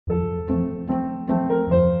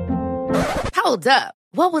Hold up.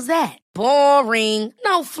 What was that? Boring.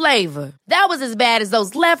 No flavor. That was as bad as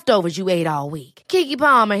those leftovers you ate all week. Keke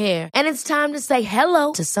Palmer here, and it's time to say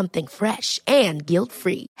hello to something fresh and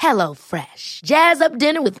guilt-free. Hello Fresh. Jazz up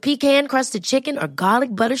dinner with pecan-crusted chicken or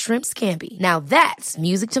garlic butter shrimp scampi. Now that's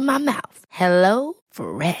music to my mouth. Hello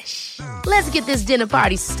Fresh. Let's get this dinner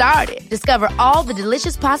party started. Discover all the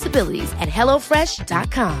delicious possibilities at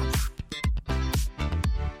hellofresh.com.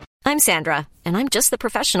 I'm Sandra, and I'm just the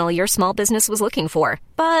professional your small business was looking for.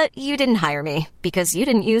 But you didn't hire me because you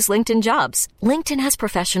didn't use LinkedIn Jobs. LinkedIn has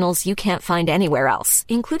professionals you can't find anywhere else,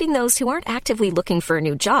 including those who aren't actively looking for a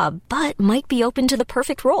new job, but might be open to the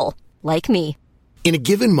perfect role, like me. In a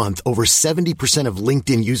given month, over 70% of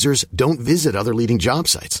LinkedIn users don't visit other leading job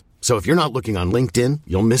sites. So if you're not looking on LinkedIn,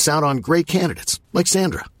 you'll miss out on great candidates, like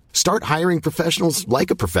Sandra. Start hiring professionals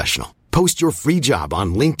like a professional. Post your free job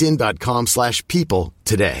on linkedin.com/people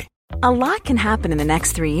today. A lot can happen in the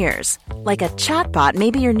next 3 years. Like a chatbot may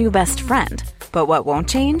be your new best friend. But what won't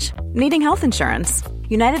change? Needing health insurance.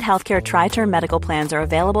 United Healthcare Tri-Term Medical Plans are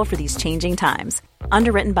available for these changing times.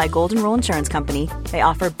 Underwritten by Golden Rule Insurance Company, they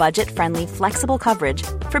offer budget-friendly, flexible coverage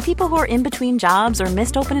for people who are in between jobs or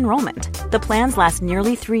missed open enrollment. The plans last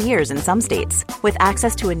nearly 3 years in some states, with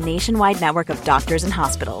access to a nationwide network of doctors and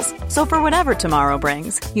hospitals. So for whatever tomorrow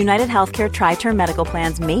brings, United Healthcare Tri-Term Medical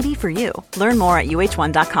Plans may be for you. Learn more at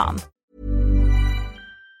uh1.com.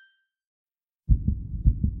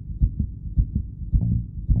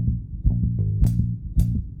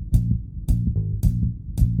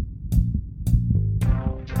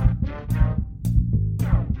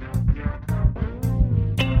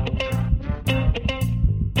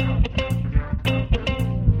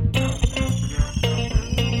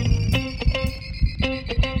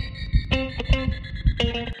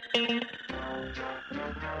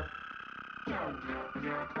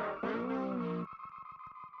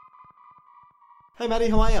 Hey, Matty,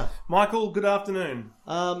 how are you? Michael, good afternoon.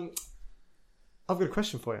 I've got a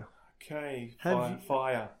question for you. Okay,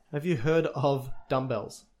 fire. Have you heard of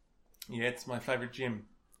dumbbells? Yeah, it's my favourite gym.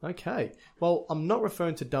 Okay. Well, I'm not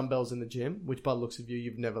referring to dumbbells in the gym, which by the looks of you,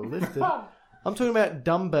 you've never lifted. I'm talking about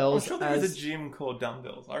dumbbells. I'm sure there is a gym called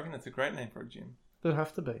Dumbbells. I reckon that's a great name for a gym. There'd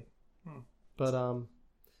have to be. But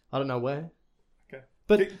I don't know where. Okay.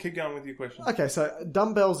 But keep going with your question. Okay, so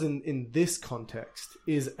dumbbells in this context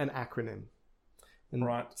is an acronym. And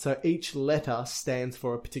right. So each letter stands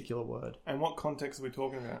for a particular word. And what context are we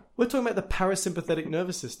talking about? We're talking about the parasympathetic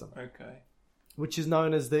nervous system. Okay. Which is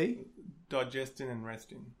known as the... Digesting and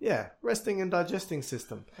resting. Yeah, resting and digesting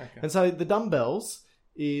system. Okay. And so the dumbbells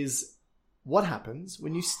is what happens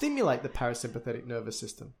when you stimulate the parasympathetic nervous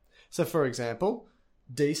system. So for example,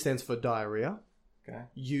 D stands for diarrhea. Okay.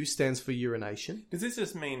 U stands for urination. Does this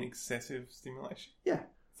just mean excessive stimulation? Yeah.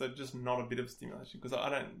 So just not a bit of stimulation? Because I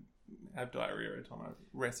don't have diarrhea every time I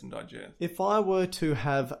rest and digest. If I were to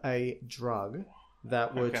have a drug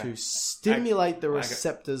that were to stimulate the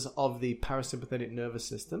receptors of the parasympathetic nervous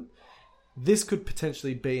system, this could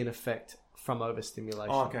potentially be an effect from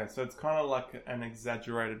overstimulation. Oh, okay, so it's kind of like an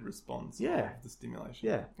exaggerated response of the stimulation.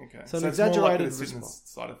 Yeah. Okay. So an exaggerated response. response.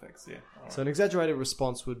 Side effects, yeah. Right. So an exaggerated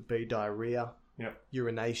response would be diarrhea,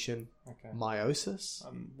 urination, okay, meiosis.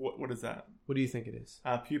 What is that? What do you think it is?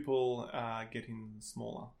 Pupil getting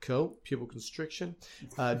smaller. Cool. Pupil constriction.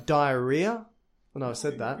 Diarrhea. Oh, no, I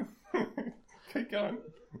said that. Keep going.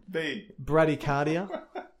 B. Bradycardia.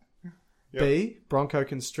 B.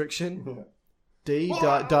 Bronchoconstriction. D.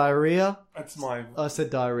 Diarrhea. That's my... I said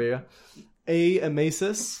diarrhea. E.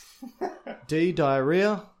 Emesis. D.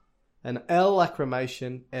 Diarrhea. And L.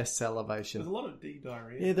 Lacrimation. S. Salivation. There's a lot of D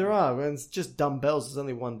diarrhea. Yeah, there are. And it's just dumbbells. There's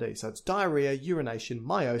only one D. So it's diarrhea, urination,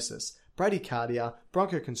 meiosis, bradycardia,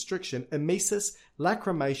 bronchoconstriction, emesis,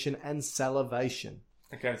 lacrimation, and salivation.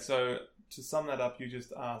 Okay, so to sum that up, you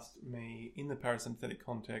just asked me, in the parasympathetic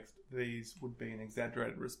context, these would be an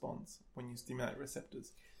exaggerated response when you stimulate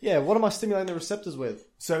receptors. Yeah, what am I stimulating the receptors with?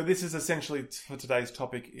 So this is essentially, for today's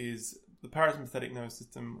topic, is the parasympathetic nervous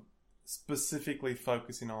system specifically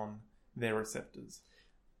focusing on their receptors.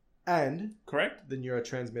 And correct, the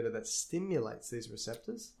neurotransmitter that stimulates these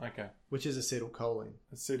receptors, which is acetylcholine.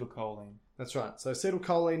 Acetylcholine. That's right. So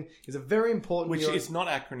acetylcholine is a very important... Which is not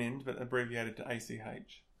acronymed, but abbreviated to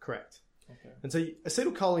ACH. Correct. Okay. And so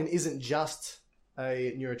acetylcholine isn't just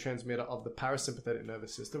a neurotransmitter of the parasympathetic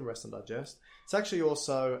nervous system, rest and digest. It's actually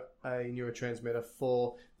also a neurotransmitter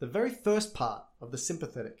for the very first part of the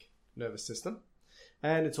sympathetic nervous system.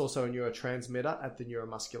 And it's also a neurotransmitter at the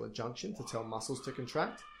neuromuscular junction to tell muscles to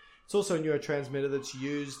contract. It's also a neurotransmitter that's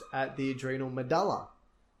used at the adrenal medulla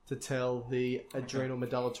to tell the adrenal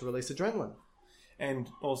medulla to release adrenaline. And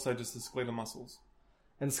also just the skeletal muscles.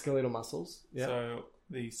 And skeletal muscles. Yeah, So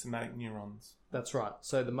the somatic neurons that's right.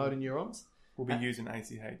 So the motor neurons will be used in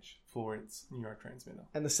ACH for its neurotransmitter.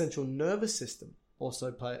 and the central nervous system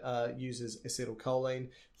also uses acetylcholine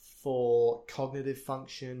for cognitive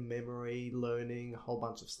function, memory, learning, a whole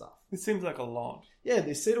bunch of stuff. This seems like a lot. Yeah,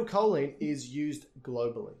 the acetylcholine is used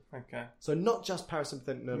globally. Okay. So not just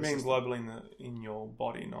parasympathetic You nervous mean system. globally in your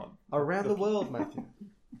body, not... Around the world, Matthew.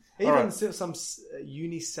 All Even right. some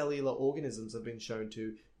unicellular organisms have been shown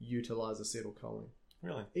to utilize acetylcholine.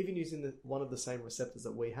 Really? Even using one of the same receptors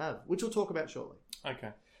that we have, which we'll talk about shortly. Okay.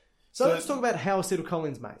 So So- let's talk about how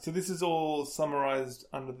acetylcholine's made. So this is all summarized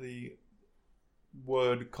under the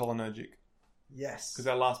word cholinergic, Yes. because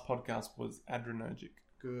our last podcast was adrenergic.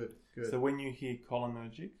 Good, good. So when you hear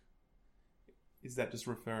cholinergic, is that just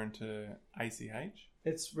referring to ACH?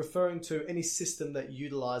 It's referring to any system that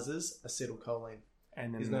utilizes acetylcholine.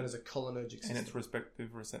 And then Is known as a cholinergic system. and its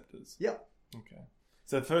respective receptors. Yep. Okay.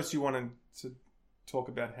 So first you wanted to talk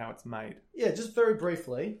about how it's made. Yeah, just very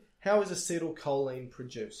briefly, how is acetylcholine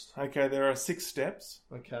produced? Okay, there are 6 steps.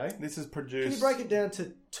 Okay. This is produced... Can you break it down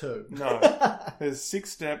to 2? No. There's 6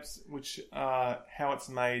 steps, which are how it's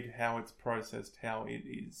made, how it's processed, how it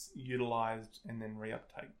is utilized, and then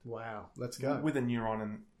reuptake. Wow, let's go. With a neuron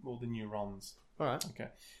and all the neurons. All right. Okay.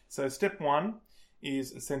 So step 1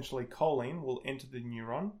 is essentially choline will enter the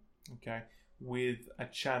neuron, okay, with a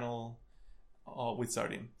channel with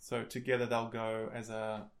sodium. So together they'll go as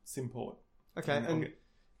a symport. Okay, And they'll and get-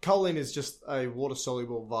 choline is just a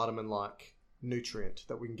water-soluble vitamin-like nutrient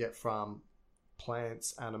that we can get from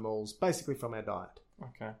plants, animals, basically from our diet.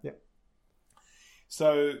 Okay. Yep.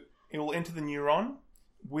 So it will enter the neuron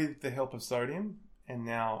with the help of sodium, and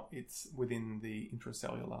now it's within the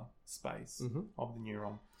intracellular space of the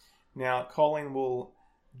neuron. Now, choline will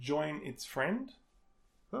join its friend,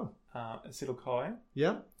 Oh, acetyl-CoA,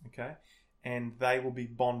 yeah. okay, and they will be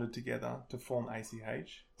bonded together to form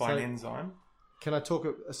ACH by So- an enzyme. Can I talk?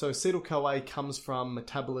 So acetyl-CoA comes from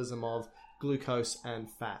metabolism of glucose and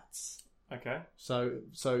fats. Okay. So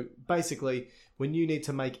basically, when you need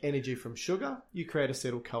to make energy from sugar, you create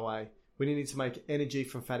acetyl-CoA. When you need to make energy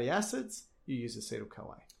from fatty acids, you use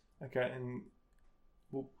acetyl-CoA. Okay, and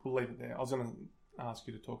we'll leave it there. I was going to ask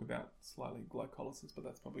you to talk about slightly glycolysis, but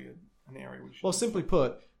that's probably an area we should... Well, simply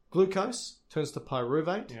put, glucose turns to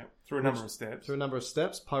pyruvate. Yeah, through a number of steps. Through a number of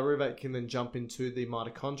steps, pyruvate can then jump into the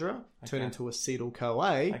mitochondria, turn Okay. into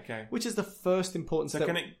acetyl-CoA, Okay. which is the first important So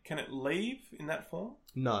step. can it leave in that form?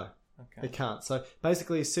 No, Okay. it can't. So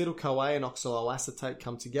basically, acetyl-CoA and oxaloacetate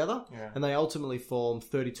come together, Yeah. and they ultimately form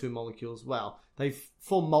 32 molecules. Well, they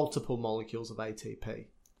form multiple molecules of ATP.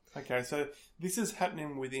 Okay, so this is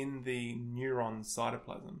happening within the neuron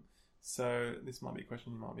cytoplasm. So this might be a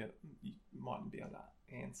question you mightn't be able to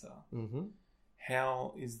answer. Mm-hmm.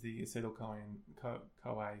 How is the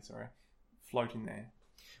acetyl-CoA floating there?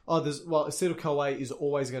 Acetyl-CoA is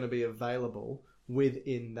always going to be available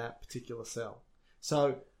within that particular cell.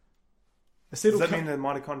 So, Does that mean the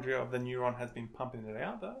mitochondria of the neuron has been pumping it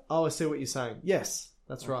out, though? Oh, I see what you're saying. Yes,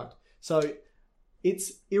 that's right. So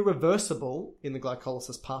it's irreversible in the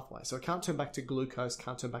glycolysis pathway. So it can't turn back to glucose,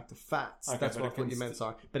 can't turn back to fats. Okay, That's but what I it thought can you meant,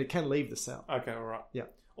 sorry. But it can leave the cell. Okay, all right. Yeah,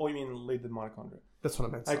 Or you mean leave the mitochondria? that's what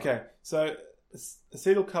I meant, sorry. Okay, so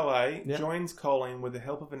acetyl-CoA Yeah. joins choline with the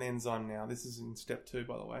help of an enzyme now. This is in step 2,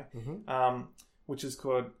 by the way, which is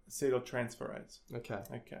called acetyltransferase. Okay.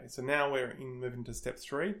 Okay, so now we're moving to step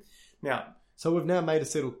 3. Now, So we've now made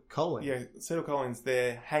acetylcholine. yeah, acetylcholine's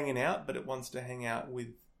there hanging out, but it wants to hang out with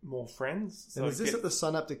more friends. So And is this at the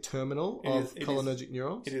synaptic terminal of it is. cholinergic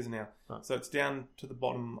neurons? It is now. Right. So it's down to the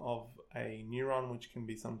bottom of a neuron, which can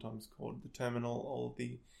be sometimes called the terminal or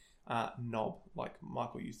the knob, like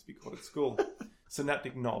Michael used to be called at school.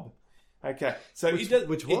 Synaptic knob. Okay, so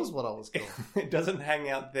Which was what I was called. It doesn't hang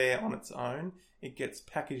out there on its own. It gets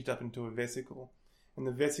packaged up into a vesicle. And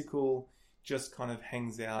the vesicle just kind of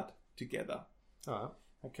hangs out together. All right.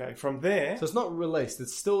 Okay, from there... So it's not released.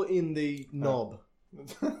 It's still in the knob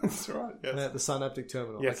That's right, yes. at the synaptic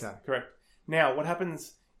terminal. Yes, Okay. correct. Now, what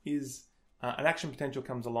happens is an action potential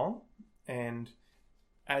comes along, and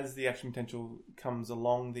as the action potential comes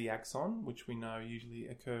along the axon, which we know usually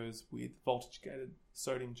occurs with voltage-gated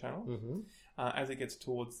sodium channels, as it gets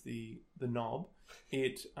towards the knob,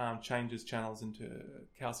 it changes channels into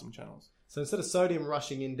calcium channels. So instead of sodium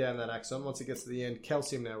rushing in down that axon, once it gets to the end,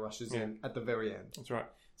 calcium now rushes in at the very end. That's right.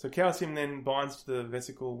 So calcium then binds to the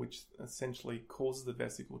vesicle, which essentially causes the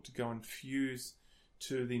vesicle to go and fuse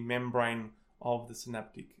to the membrane of the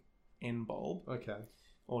synaptic end bulb Okay.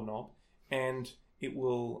 or knob, and it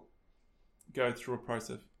will go through a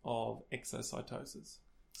process of exocytosis.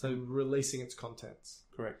 So releasing its contents.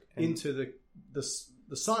 Correct. Into the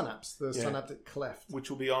synapse, the synaptic cleft. Which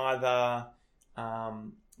will be either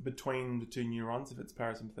between the two neurons if it's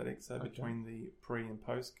parasympathetic, so between the pre and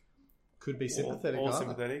post. Could be sympathetic or either.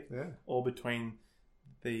 sympathetic. Yeah. Or between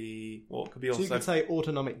it could be also... So you could say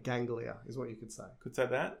autonomic ganglia is what you could say. Could say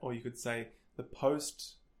that, or you could say the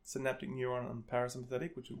post-synaptic neuron on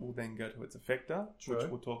parasympathetic, which will then go to its effector, which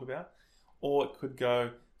we'll talk about. Or it could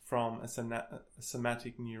go from a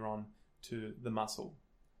somatic neuron to the muscle.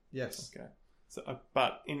 Yes. Okay. So,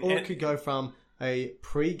 or it could go from a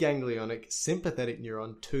preganglionic sympathetic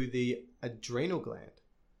neuron to the adrenal gland.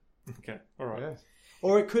 Okay. All right. Yeah.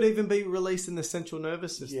 Or it could even be released in the central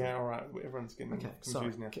nervous system. Yeah, all right. Everyone's getting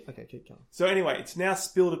confused now. Okay, keep going. So anyway, it's now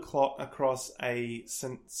spilled across a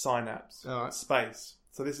synapse space.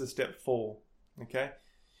 So this is step 4. Okay?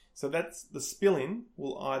 So that's the spill-in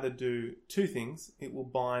will either do two things. It will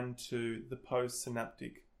bind to the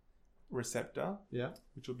postsynaptic receptor,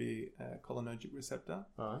 which will be a cholinergic receptor.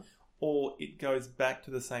 All right. Or it goes back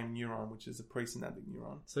to the same neuron, which is a presynaptic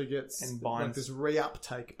neuron. So it gets like this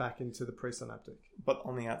reuptake back into the presynaptic. But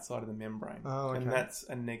on the outside of the membrane. Oh, okay. And that's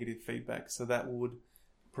a negative feedback. So that would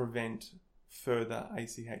prevent further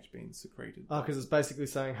ACH being secreted. Oh, because it's basically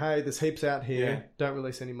saying, hey, there's heaps out here. Don't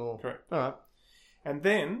release any more. Correct. All right. And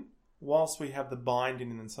then, whilst we have the binding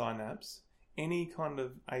in the synapse, any kind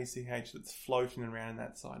of ACH that's floating around in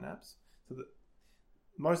that synapse, so that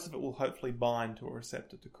most of it will hopefully bind to a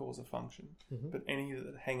receptor to cause a function. Mm-hmm. But any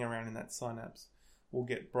that hang around in that synapse will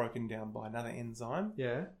get broken down by another enzyme,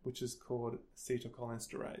 which is called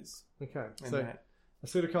acetylcholinesterase. Okay. So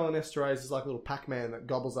acetylcholinesterase is like a little Pac-Man that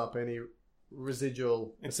gobbles up any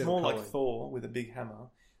residual It's more like Thor with a big hammer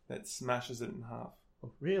that smashes it in half.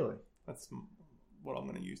 Oh, really? That's what I'm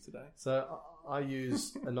going to use today. So I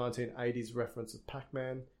use a 1980s reference of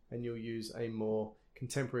Pac-Man, and you'll use a more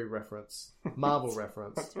contemporary reference, Marvel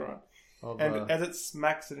reference. That's right. And as it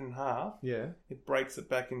smacks it in half, it breaks it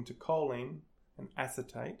back into choline and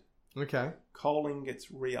acetate. Okay. Choline gets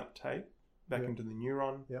reuptake back into the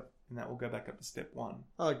neuron, and that will go back up to step 1.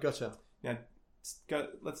 Oh, gotcha. Now,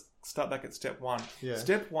 let's start back at step 1. Yeah.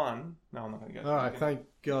 Step 1... No, I'm not going to go. All right, thank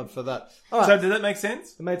God for that. All right. So, did that make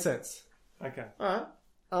sense? It made sense. Okay. All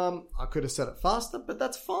right. I could have said it faster, but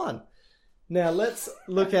that's fine. Now, let's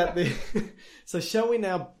look at the... So, shall we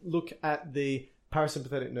now look at the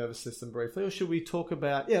parasympathetic nervous system briefly, or should we talk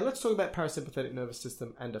about... Yeah, let's talk about parasympathetic nervous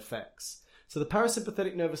system and effects. So, the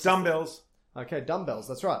parasympathetic nervous system... Dumbbells. Okay, dumbbells,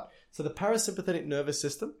 that's right. So, the parasympathetic nervous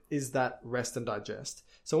system is that rest and digest.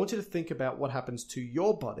 So, I want you to think about what happens to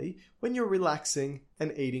your body when you're relaxing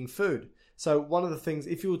and eating food. So one of the things,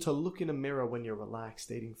 if you were to look in a mirror when you're relaxed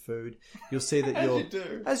eating food, you'll see that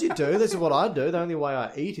As you do. This is what I do. The only way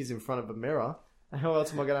I eat is in front of a mirror. How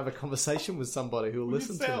else am I going to have a conversation with somebody who will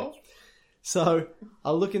listen to me? So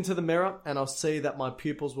I'll look into the mirror and I'll see that my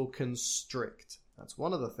pupils will constrict. That's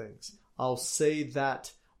one of the things. I'll see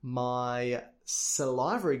that my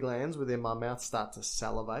salivary glands within my mouth start to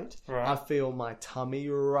salivate. Right. I feel my tummy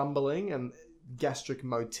rumbling and gastric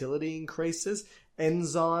motility increases.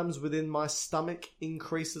 Enzymes within my stomach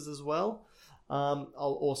increases as well. I'll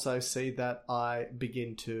also see that I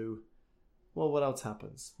begin to... Well, what else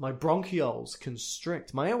happens? My bronchioles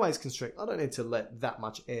constrict. My airways constrict. I don't need to let that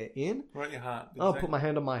much air in. What about your heart? I'll put my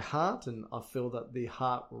hand on my heart and I feel that the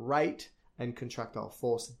heart rate and contractile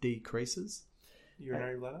force decreases.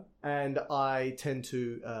 Urinary bladder? And I tend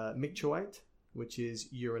to mictuate, which is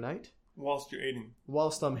urinate. Whilst you're eating?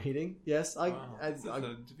 Whilst I'm eating, yes. It's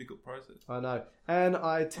a difficult process. I know. And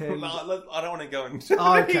I tend... No, I don't want to go into...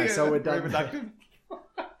 Okay, so we're done.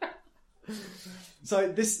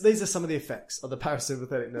 So these are some of the effects of the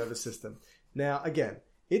parasympathetic nervous system. Now, again,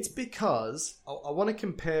 it's because I want to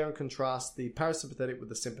compare and contrast the parasympathetic with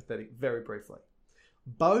the sympathetic very briefly.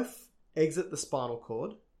 Both exit the spinal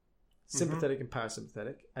cord, sympathetic and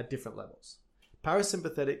parasympathetic, at different levels.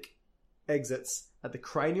 Parasympathetic exits at the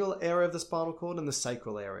cranial area of the spinal cord and the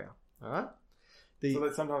sacral area. All right? So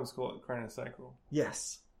they sometimes call it craniosacral.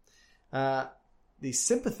 Yes. The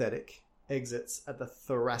sympathetic exits at the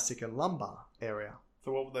thoracic and lumbar area.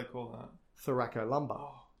 So what would they call that? Thoracolumbar.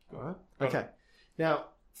 Oh, God. All right? Okay. Now,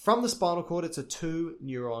 from the spinal cord, it's a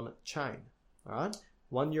 2-neuron chain. All right?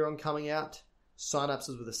 One neuron coming out,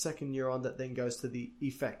 synapses with a second neuron that then goes to the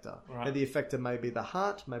effector. Right. And the effector may be the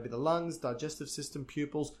heart, maybe the lungs, digestive system,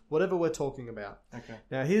 pupils, whatever we're talking about. Okay.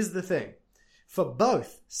 Now, here's the thing. For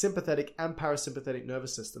both sympathetic and parasympathetic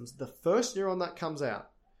nervous systems, the first neuron that comes out,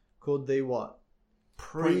 called the what?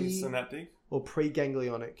 Presynaptic? Or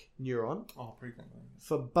preganglionic neuron. Oh, preganglionic.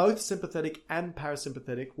 For both sympathetic and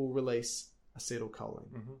parasympathetic will release acetylcholine.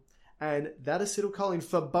 Mm-hmm. And that acetylcholine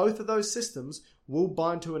for both of those systems will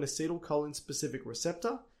bind to an acetylcholine-specific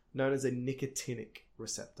receptor known as a nicotinic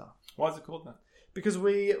receptor. Why is it called that? Because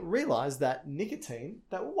we realize that nicotine,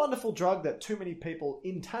 that wonderful drug that too many people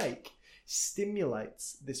intake,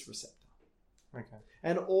 stimulates this receptor. Okay.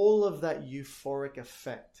 And all of that euphoric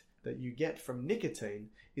effect that you get from nicotine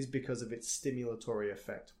is because of its stimulatory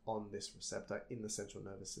effect on this receptor in the central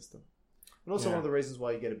nervous system. And also one of the reasons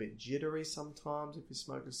why you get a bit jittery sometimes if you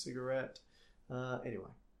smoke a cigarette. Anyway,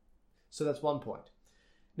 so that's one point.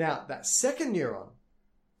 Now, that second neuron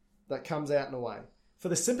that comes out and away, for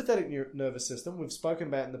the sympathetic nervous system, we've spoken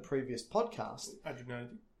about in the previous podcast.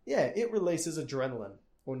 Adrenergic. Yeah, it releases adrenaline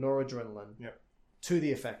or noradrenaline to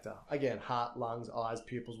the effector. Again, heart, lungs, eyes,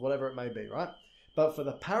 pupils, whatever it may be, right? But for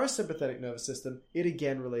the parasympathetic nervous system, it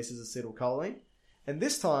again releases acetylcholine. And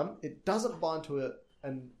this time, it doesn't bind to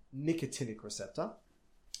a nicotinic receptor.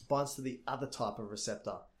 It binds to the other type of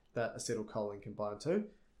receptor that acetylcholine can bind to,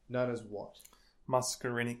 known as what?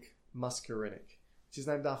 Muscarinic. Muscarinic. Which is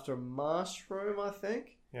named after a mushroom, I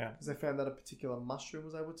think. Yeah. Because they found that a particular mushroom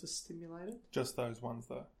was able to stimulate it. Just those ones,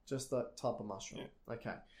 though. Just that type of mushroom. Yeah.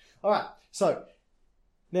 Okay. All right. So,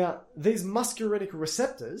 now, these muscarinic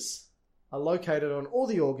receptors are located on all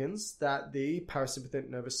the organs that the parasympathetic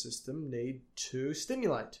nervous system need to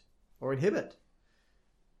stimulate or inhibit.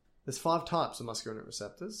 There's 5 types of muscarinic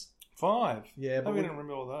receptors. 5? Yeah, but I'm going to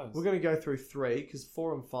remember all those. We're going to go through 3 because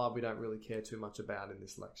 4 and 5 we don't really care too much about in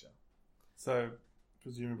this lecture. So,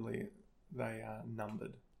 presumably, they are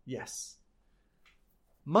numbered. Yes.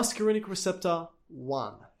 Muscarinic receptor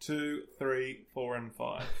 1. 2, 3, 4, and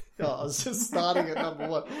 5. Oh, I was just starting at number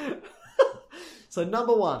 1. So,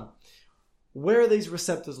 number 1. Where are these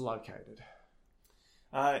receptors located?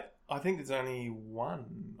 I think there's only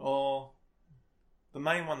one, or the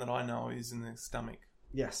main one that I know is in the stomach.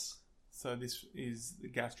 Yes. So this is the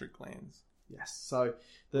gastric glands. Yes. So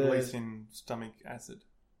releasing stomach acid.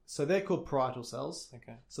 So they're called parietal cells.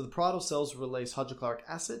 Okay. So the parietal cells release hydrochloric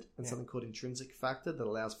acid and something called intrinsic factor that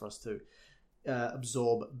allows for us to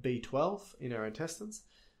absorb B12 in our intestines.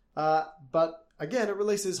 But again, it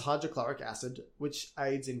releases hydrochloric acid, which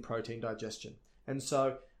aids in protein digestion. And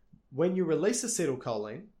so when you release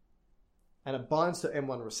acetylcholine and it binds to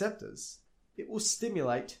M1 receptors, it will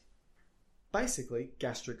stimulate basically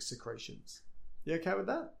gastric secretions. You okay with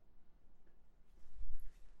that?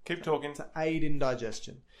 Keep talking. To aid in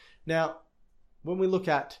digestion. Now, when we look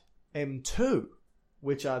at M2,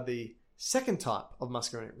 which are the second type of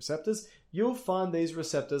muscarinic receptors, you'll find these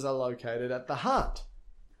receptors are located at the heart.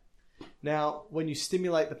 Now, when you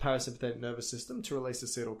stimulate the parasympathetic nervous system to release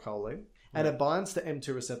acetylcholine, and it binds to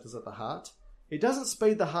M2 receptors at the heart, it doesn't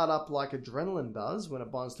speed the heart up like adrenaline does when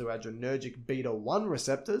it binds to adrenergic beta-1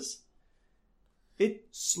 receptors. It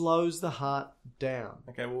slows the heart down.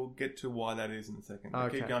 Okay, we'll get to why that is in a second.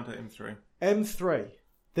 Okay. Keep going to M3. M3.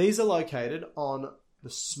 These are located on the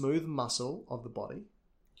smooth muscle of the body,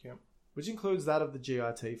 which includes that of the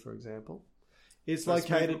GIT, for example. It's so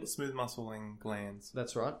located... Smooth muscle and glands.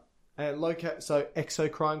 That's right. And so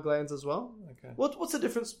exocrine glands as well. Okay. What's the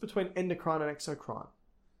difference between endocrine and exocrine?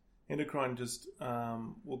 Endocrine just...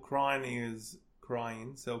 crine is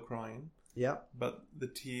crying, cell crying. Yeah. But the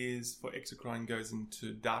tears for exocrine goes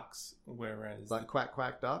into ducts, whereas... Like quack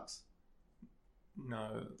quack ducts?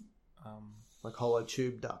 No. Like hollow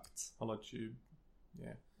tube ducts? Hollow tube,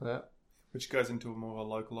 Yeah. Which goes into a more of a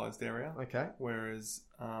localized area. Okay. Whereas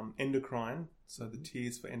endocrine, so the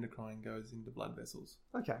tears for endocrine goes into blood vessels.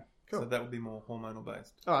 Okay, cool. So that would be more hormonal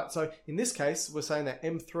based. Alright, so in this case, we're saying that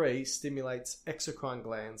M3 stimulates exocrine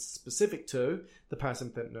glands specific to the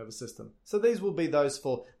parasympathetic nervous system. So these will be those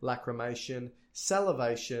for lacrimation,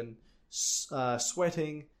 salivation,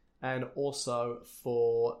 sweating, and also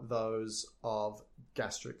for those of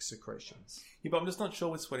gastric secretions. Yeah, but I'm just not sure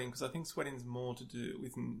with sweating, because I think sweating is more to do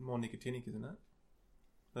with more nicotinic, isn't it?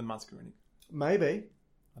 Than muscarinic. Maybe.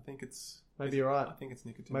 I think it's... Maybe you're right. I think it's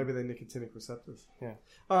nicotinic. Maybe they're nicotinic receptors. Yeah.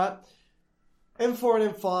 Alright. M4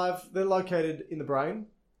 and M5, they're located in the brain.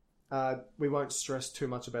 We won't stress too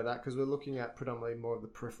much about that because we're looking at predominantly more of the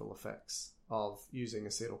peripheral effects of using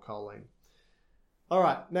acetylcholine.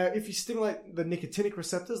 Alright, now if you stimulate the nicotinic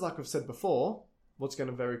receptors, like we've said before, what's going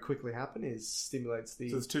to very quickly happen is stimulates the...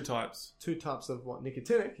 So there's 2 types. 2 types of what?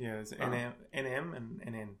 Nicotinic? Yeah, there's NM and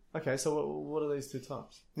NN. Okay, so what are these 2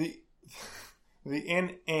 types? The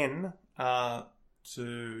NN are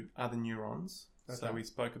the neurons. Okay. So we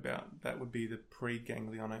spoke about that would be the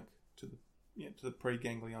preganglionic to the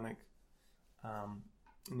preganglionic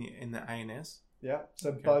in the ANS. Yeah.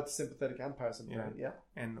 So both sympathetic and parasympathetic. Yeah.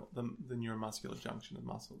 And the neuromuscular junction of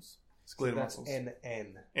muscles, skeletal muscles.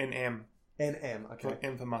 NN. NM. NM, okay.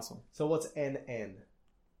 M for muscle. So what's NN?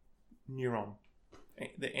 Neuron.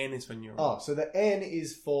 The N is for neuron. Oh, so the N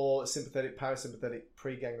is for sympathetic, parasympathetic,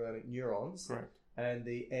 preganglionic neurons. Correct. And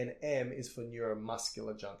the NM is for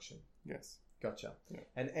neuromuscular junction. Yes. Gotcha. Yeah.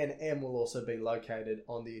 And NM will also be located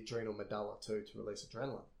on the adrenal medulla too to release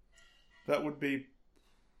adrenaline. That would be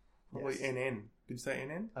probably Yes. NN. Did you say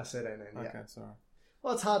NN? I said NN, yeah. Okay, sorry.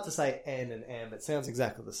 Well, it's hard to say N and M. It sounds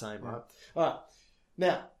exactly the same, right? All right.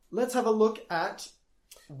 Now, let's have a look at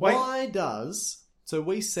why does... So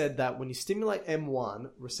we said that when you stimulate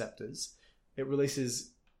M1 receptors, it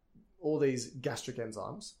releases all these gastric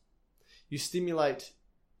enzymes. You stimulate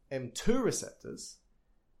M2 receptors,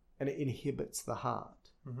 and it inhibits the heart.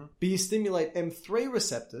 Mm-hmm. But you stimulate M3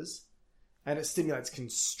 receptors, and it stimulates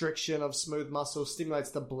constriction of smooth muscle,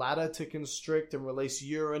 stimulates the bladder to constrict and release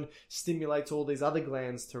urine, stimulates all these other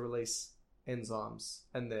glands to release enzymes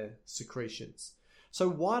and their secretions. So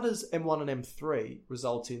why does M1 and M3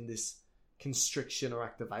 result in this constriction or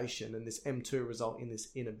activation, and this M2 result in this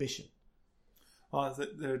inhibition?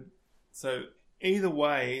 So either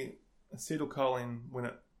way, acetylcholine, when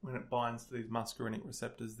it binds to these muscarinic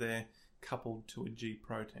receptors, they're coupled to a G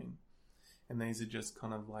protein, and these are just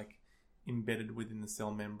kind of like embedded within the cell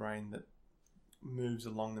membrane that moves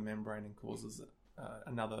along the membrane and causes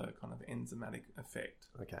another kind of enzymatic effect.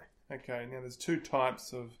 Okay, now there's two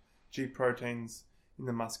types of G proteins in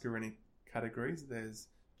the muscarinic categories. There's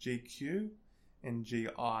GQ and GI.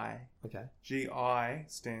 Okay. GI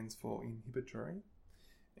stands for inhibitory,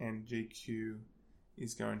 and GQ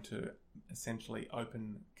is going to essentially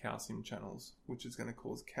open calcium channels, which is going to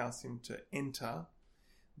cause calcium to enter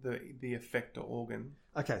the effector organ.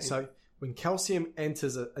 Okay, so when calcium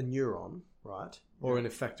enters a neuron, right, or an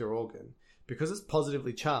effector organ, because it's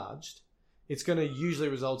positively charged, it's going to usually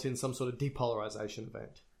result in some sort of depolarization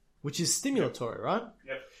event, which is stimulatory, right?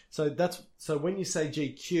 Yep. So when you say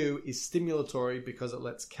GQ is stimulatory because it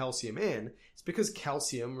lets calcium in, it's because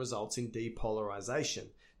calcium results in depolarization.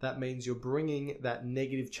 That means you're bringing that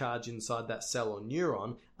negative charge inside that cell or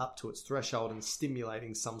neuron up to its threshold and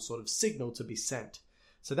stimulating some sort of signal to be sent.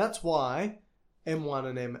 So that's why M1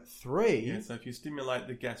 and M3... Yeah, so if you stimulate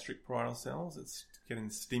the gastric parietal cells, it's getting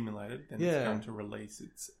stimulated, then it's going to release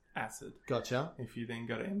its acid. Gotcha. If you then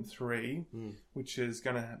go to M3, which is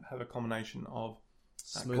going to have a combination of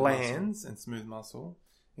Smooth glands and smooth muscle.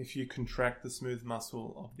 If you contract the smooth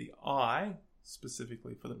muscle of the eye,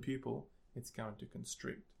 specifically for the pupil, it's going to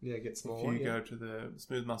constrict. Yeah, it gets smaller. If you go to the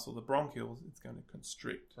smooth muscle of the bronchioles, it's going to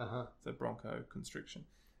constrict. So bronchoconstriction.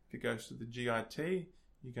 If it goes to the GIT,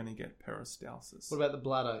 you're going to get peristalsis. What about the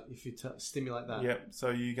bladder if you stimulate that? Yep. So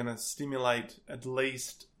you're going to stimulate at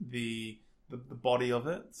least the body of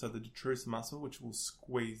it, so the detrusor muscle, which will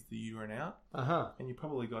squeeze the urine out. And you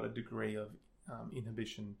probably got a degree of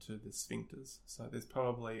inhibition to the sphincters. So there's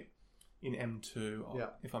probably in M2,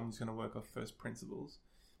 if I'm just going to work off first principles,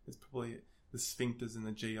 there's probably the sphincters in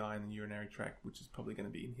the GI and the urinary tract, which is probably going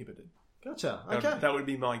to be inhibited. Gotcha. Okay. That would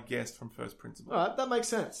be my guess from first principle. All right, that makes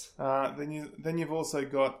sense. Then you've also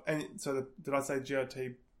got, and so did I say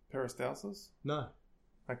GIT peristalsis? No.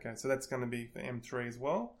 Okay, so that's going to be for M3 as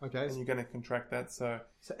well. Okay. And you're going to contract that. So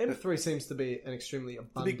M3 seems to be an extremely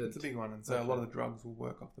abundant... It's a big one, and so a lot of the drugs will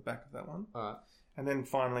work off the back of that one. All right. And then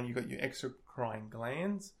finally, you've got your exocrine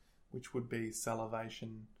glands, which would be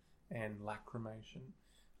salivation and lacrimation,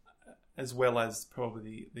 as well as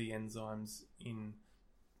probably the enzymes in,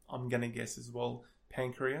 I'm going to guess as well,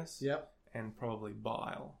 pancreas. Yep. And probably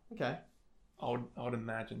bile. Okay. I would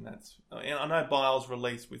imagine that's... And I know bile's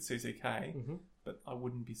released with CCK, but I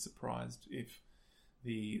wouldn't be surprised if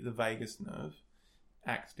the vagus nerve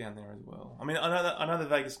acts down there as well. I mean, I know the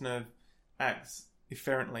vagus nerve acts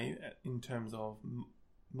efferently in terms of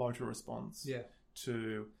motor response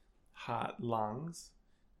to heart, lungs,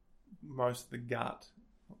 most of the gut.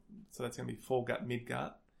 So that's going to be foregut,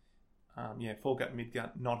 midgut. Foregut,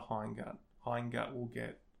 midgut, not hindgut. Hindgut will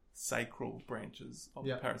get sacral branches of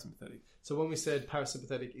the parasympathetic. So when we said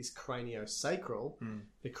parasympathetic is craniosacral,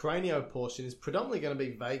 the cranio portion is predominantly going to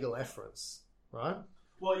be vagal efferents, right?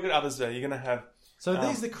 Well, you've got others there. You're going to have... So are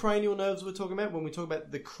these the cranial nerves we're talking about when we talk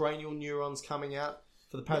about the cranial neurons coming out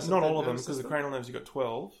for the parasympathetic? Not all of them, because the cranial nerves, you've got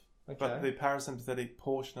 12. Okay. But the parasympathetic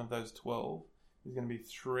portion of those 12 is going to be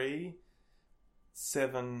 3,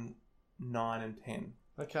 7, 9, and 10.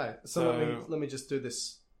 Okay. So let me just do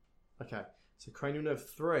this. Okay. So cranial nerve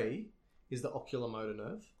 3 is the oculomotor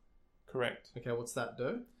nerve. Correct. Okay, what's that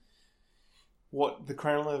do? What, the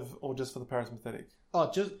cranial nerve or just for the parasympathetic?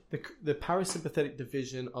 Oh, just the parasympathetic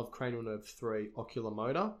division of cranial nerve 3,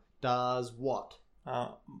 oculomotor, does what?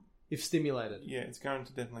 if stimulated. Yeah, it's going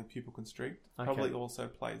to definitely pupil constrict. Okay. Probably also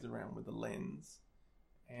plays around with the lens,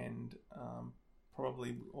 and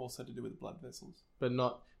probably also to do with blood vessels. But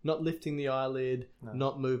not lifting the eyelid, No.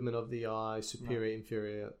 not movement of the eye, superior,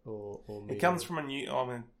 inferior, or medial. It comes from I'm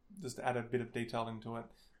going to just add a bit of detail into it,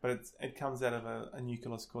 but it comes out of a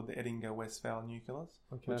nucleus called the Edinger-Westphal nucleus,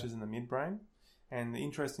 which is in the midbrain. And the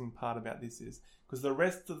interesting part about this is because the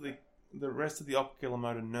rest of the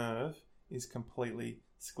oculomotor nerve is completely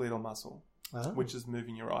skeletal muscle, which is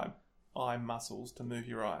moving your eye muscles to move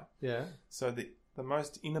your eye. Yeah. So the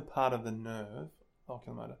most inner part of the nerve,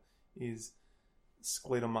 oculomotor, is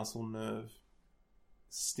skeletal muscle nerve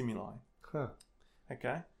stimuli. Huh.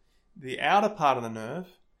 Okay? The outer part of the nerve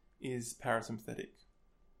is parasympathetic.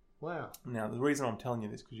 Wow. Now, the reason I'm telling you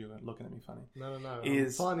this, because you're looking at me funny, No.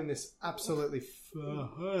 is I'm finding this absolutely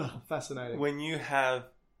fascinating. when you have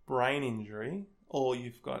brain injury, or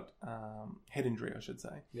you've got head injury, I should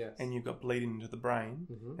say, Yes. and you've got bleeding into the brain,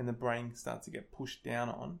 and the brain starts to get pushed down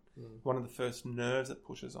on, one of the first nerves it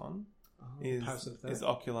pushes on is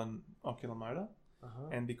oculomotor.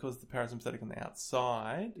 And because the parasympathetic on the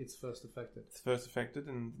outside, It's first affected. it's first affected,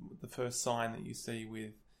 and the first sign that you see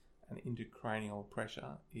with an intracranial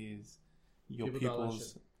pressure is your Pupil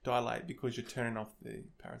pupils dilate because you're turning off the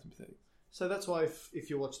parasympathetic. So that's why if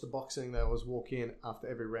you watch the boxing, they always walk in after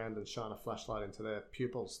every round and shine a flashlight into their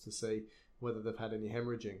pupils to see whether they've had any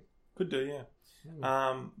hemorrhaging. Could do, yeah.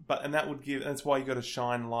 And that would give. That's why you got to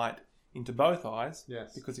shine light into both eyes.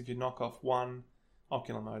 Yes. Because if you knock off one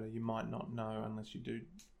oculomotor, you might not know unless you do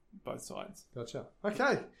both sides. Gotcha.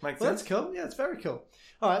 Okay. Makes Well, sense? that's cool. Yeah, it's very cool.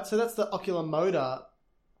 All right, so that's the oculomotor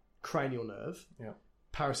cranial nerve, Yeah.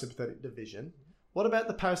 parasympathetic division. What about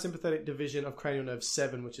the parasympathetic division of cranial nerve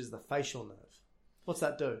 7, which is the facial nerve? What's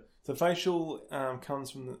that do? So facial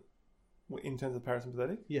comes from in terms of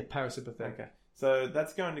parasympathetic. Yeah, parasympathetic. Okay. So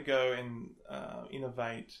that's going to go and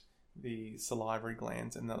innervate the salivary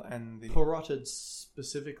glands and the Parotid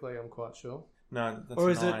specifically, I'm quite sure. No, that's Or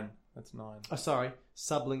is 9. That's 9. Oh, sorry.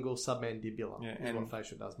 Sublingual, submandibular Yeah, is and- what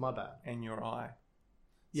facial does. My bad. And your eye.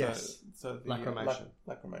 Yes. So the Lacrimation.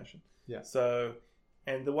 Lacrimation. Yeah. So,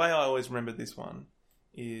 and the way I always remember this one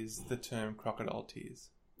is the term crocodile tears.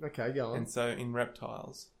 Okay, go on. And so in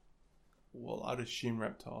reptiles, well, I'd assume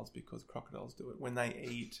reptiles because crocodiles do it. When they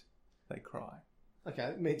eat, they cry.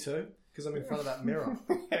 Okay, me too, because I'm in front of that mirror.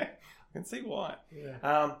 Yeah, I can see why.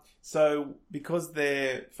 Yeah. So because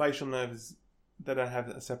their facial nerves, they don't have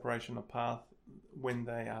a separation of path. When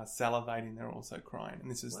they are salivating, they're also crying, and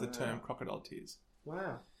this is the term crocodile tears.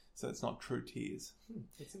 Wow. So it's not true tears.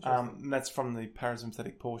 That's interesting. And that's from the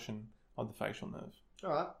parasympathetic portion of the facial nerve.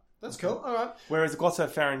 All right. That's cool. All right. Whereas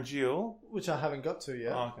glossopharyngeal, Which I haven't got to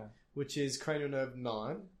yet, okay, which is cranial nerve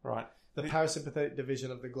 9, right, the parasympathetic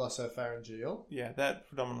division of the glossopharyngeal. yeah, that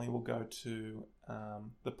predominantly will go to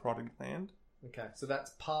the parotid gland, Okay, so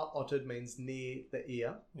that's parotid, means near the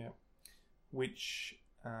ear, yeah, which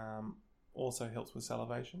also helps with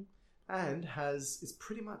salivation. and is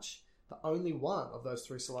pretty much the only one of those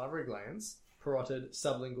 3 salivary glands, parotid,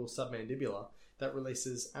 sublingual, submandibular, that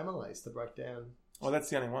releases amylase to break down Oh,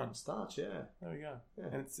 that's the only one. starch. Yeah. There we go. Yeah.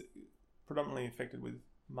 And it's predominantly affected with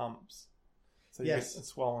mumps. So you Yes. get a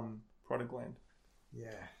swollen parotid gland.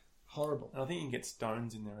 Yeah. Horrible. And I think you can get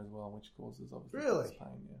stones in there as well, which causes obviously Really?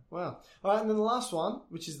 pain. Yeah. Wow. All right, and then the last one,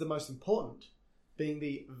 which is the most important, being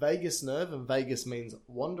the vagus nerve, and vagus means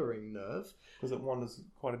wandering nerve. Because it wanders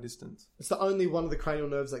quite a distance. It's the only one of the cranial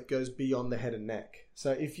nerves that goes beyond the head and neck.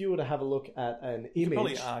 So if you were to have a look at an You could image...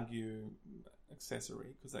 probably argue accessory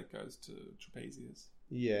because that goes to trapezius.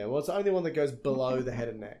 Yeah, well, it's the only one that goes below the head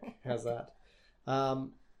and neck. How's that?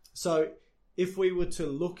 So if we were to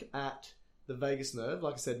look at the vagus nerve,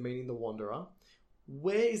 like I said, meaning the wanderer,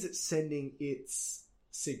 where is it sending its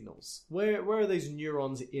signals? Where are these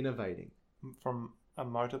neurons innervating? From a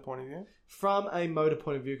motor point of view? From a motor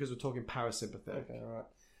point of view, because we're talking parasympathetic. Okay,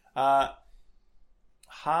 right.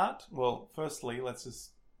 Heart, well, firstly,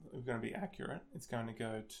 we're going to be accurate. It's going to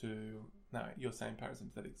go to, no, you're saying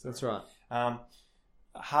parasympathetic. Sorry. That's right.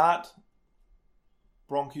 Heart,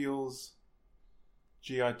 bronchioles,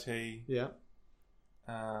 GIT, Yeah.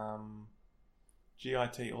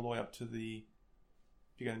 GIT all the way up to if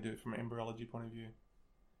you're going to do it from an embryology point of view,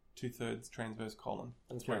 2/3 transverse colon.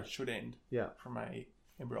 That's where it should end. Yeah. From a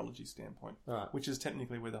embryology standpoint, All right. which is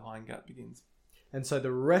technically where the hindgut begins. And so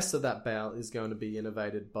the rest of that bowel is going to be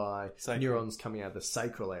innervated by Sacral. neurons coming out of the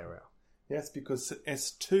sacral area. Yes, because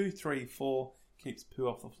S2, 3, 4 keeps poo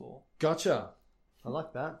off the floor, Gotcha. I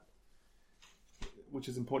like that. which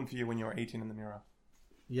is important for you when you're eating in the mirror.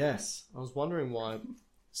 Yes. I was wondering why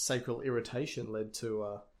sacral irritation led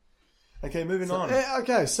to Okay, moving on.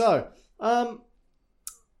 Okay, so,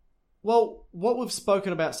 well, what we've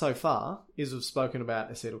spoken about so far is we've spoken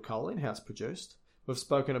about acetylcholine, how it's produced. We've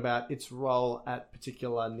spoken about its role at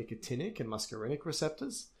particular nicotinic and muscarinic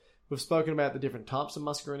receptors. We've spoken about the different types of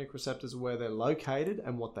muscarinic receptors, where they're located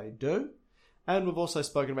and what they do. And we've also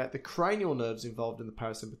spoken about the cranial nerves involved in the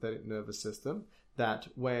parasympathetic nervous system that,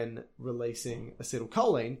 when releasing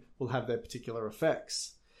acetylcholine, will have their particular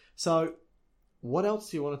effects. So, what else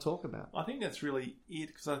do you want to talk about? I think that's really it,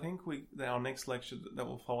 because I think our next lecture that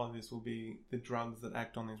will follow this will be the drugs that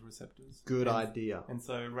act on these receptors. Good idea. And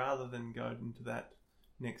so rather than go into that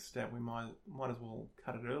next step, we might as well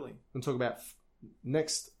cut it early. And talk about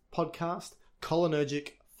next podcast,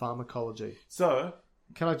 cholinergic pharmacology. So,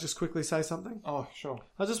 can I just quickly say something? Oh, sure.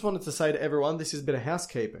 I just wanted to say to everyone, this is a bit of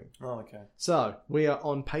housekeeping. Oh, okay. So, we are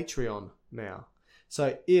on Patreon now.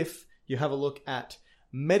 So, if you have a look at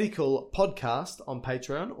Medical Podcast on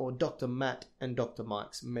Patreon, or Dr. Matt and Dr.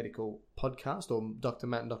 Mike's Medical Podcast, or Dr.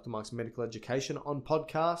 Matt and Dr. Mike's Medical Education on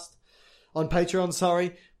Patreon,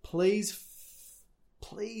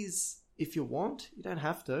 please, if you want, you don't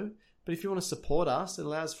have to, but if you want to support us, it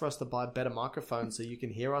allows for us to buy better microphones so you can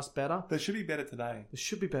hear us better. They should be better today.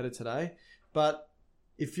 But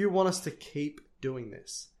if you want us to keep doing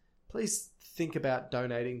this, please think about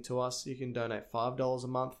donating to us. You can donate $5 a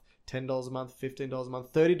month, $10 a month, $15 a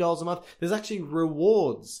month, $30 a month. There's actually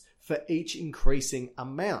rewards for each increasing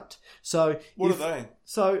amount. So what are they?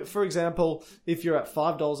 So, for example, if you're at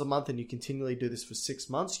 $5 a month and you continually do this for 6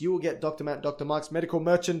 months, you will get Dr. Matt, Dr. Mike's medical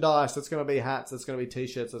merchandise. That's going to be hats. That's going to be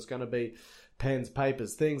t-shirts. That's going to be pens,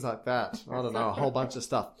 papers, things like that. I don't know, a whole bunch of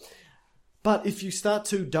stuff. But if you start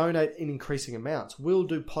to donate in increasing amounts, we'll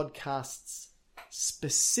do podcasts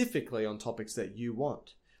specifically on topics that you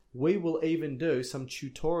want. We will even do some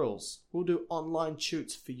tutorials. We'll do online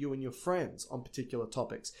shoots for you and your friends on particular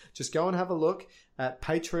topics. Just go and have a look at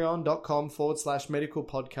patreon.com/medical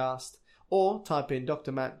podcast, or type in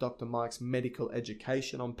Dr. Matt, Dr. Mike's Medical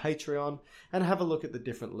Education on Patreon and have a look at the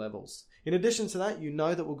different levels. In addition to that, you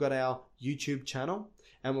know that we've got our YouTube channel,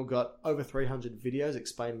 and we've got over 300 videos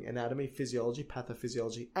explaining anatomy, physiology,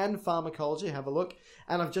 pathophysiology, and pharmacology. Have a look.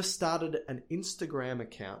 And I've just started an Instagram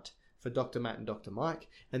account for Dr. Matt and Dr. Mike,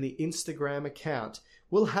 and the Instagram account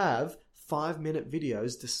will have 5-minute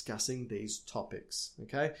videos discussing these topics.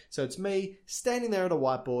 Okay, so it's me standing there at a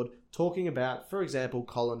whiteboard talking about, for example,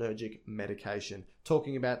 cholinergic medication,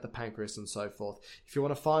 talking about the pancreas and so forth. If you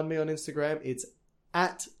want to find me on Instagram, it's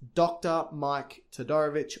at Dr. Mike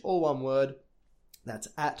Todorovic, all one word. That's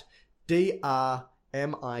at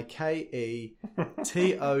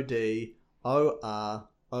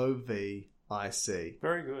DrMikeTodorovic.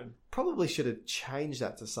 Very good. Probably should have changed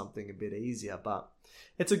that to something a bit easier, but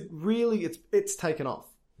it's taken off.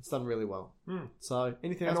 It's done really well. So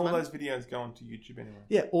anything else? And all Matt? those videos go onto YouTube anyway.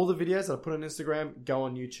 Yeah, all the videos that I put on Instagram go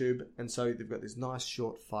on YouTube, and so they've got these nice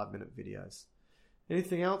short 5-minute videos.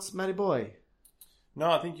 Anything else, Matty boy?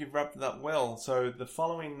 No, I think you've wrapped it up well. So the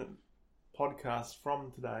following podcast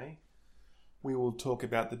from today, we will talk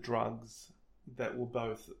about the drugs that will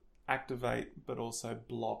both activate but also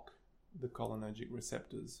block the cholinergic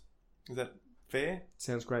receptors. Is that fair?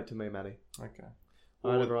 Sounds great to me, Matty. Okay.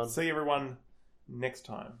 All right, everyone. See everyone next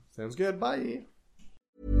time. Sounds good. Bye.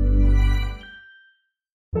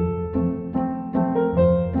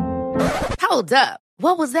 Hold up.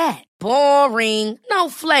 What was that? Boring. No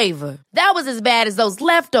flavor. That was as bad as those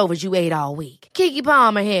leftovers you ate all week. Keke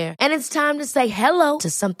Palmer here, and it's time to say hello to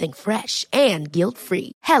something fresh and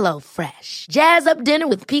guilt-free. Hello Fresh. Jazz up dinner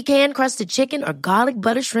with pecan-crusted chicken or garlic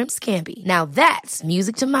butter shrimp scampi. Now that's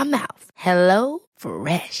music to my mouth. Hello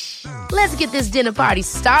Fresh. Let's get this dinner party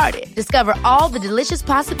started. Discover all the delicious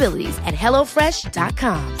possibilities at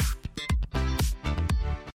HelloFresh.com.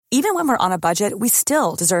 Even when we're on a budget, we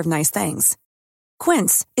still deserve nice things.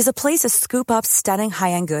 Quince is a place to scoop up stunning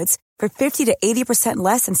high-end goods for 50 to 80%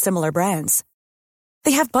 less than similar brands.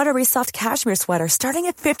 They have buttery soft cashmere sweaters starting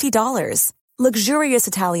at $50, luxurious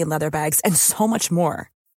Italian leather bags, and so much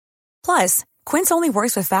more. Plus, Quince only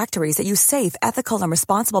works with factories that use safe, ethical, and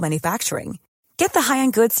responsible manufacturing. Get the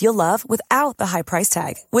high-end goods you'll love without the high price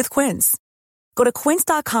tag with Quince. Go to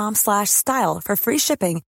quince.com/style for free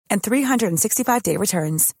shipping and 365-day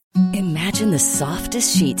returns. Imagine the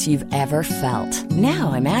softest sheets you've ever felt.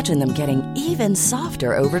 Now imagine them getting even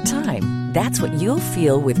softer over time. That's what you'll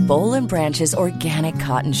feel with Boll & Branch's organic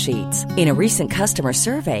cotton sheets. In a recent customer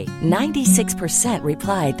survey, 96%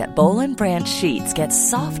 replied that Boll & Branch sheets get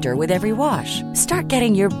softer with every wash. Start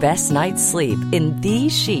getting your best night's sleep in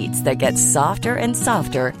these sheets that get softer and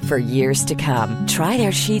softer for years to come. Try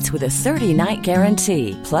their sheets with a 30-night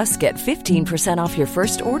guarantee. Plus, get 15% off your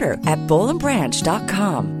first order at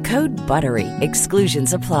bollandbranch.com. Code BUTTERY.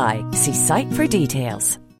 Exclusions apply. See site for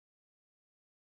details.